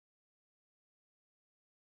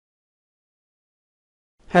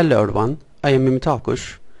Hello everyone, I am Mehmet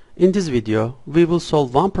Akush. In this video, we will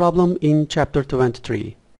solve one problem in chapter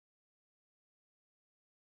 23.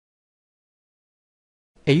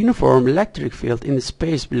 A uniform electric field in the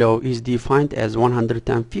space below is defined as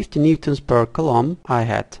 150 newtons per coulomb I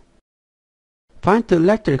hat. Find the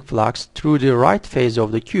electric flux through the right face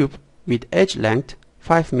of the cube with edge length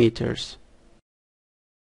 5 meters.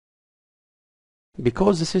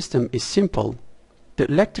 Because the system is simple, the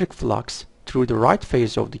electric flux through the right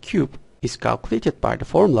face of the cube is calculated by the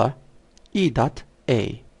formula E dot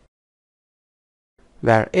A,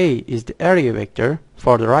 where A is the area vector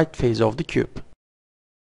for the right face of the cube.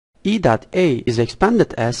 E dot A is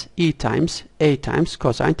expanded as E times A times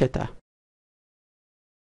cosine theta.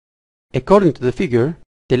 According to the figure,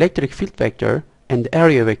 the electric field vector and the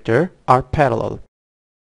area vector are parallel.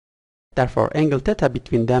 Therefore, angle theta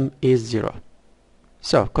between them is 0.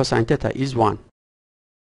 So, cosine theta is 1.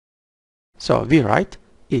 So, we write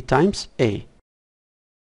E times A.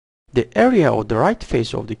 The area of the right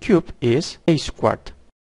face of the cube is A squared.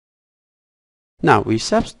 Now we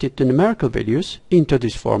substitute the numerical values into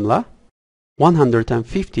this formula: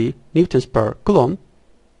 150 newtons per coulomb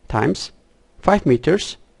times 5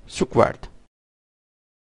 meters squared.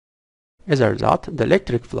 As a result, the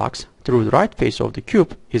electric flux through the right face of the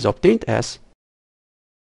cube is obtained as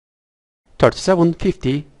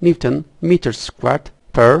 3750 Newton meters squared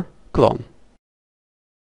per coulomb.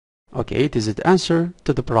 Okay, this is the answer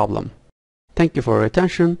to the problem. Thank you for your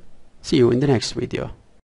attention. See you in the next video.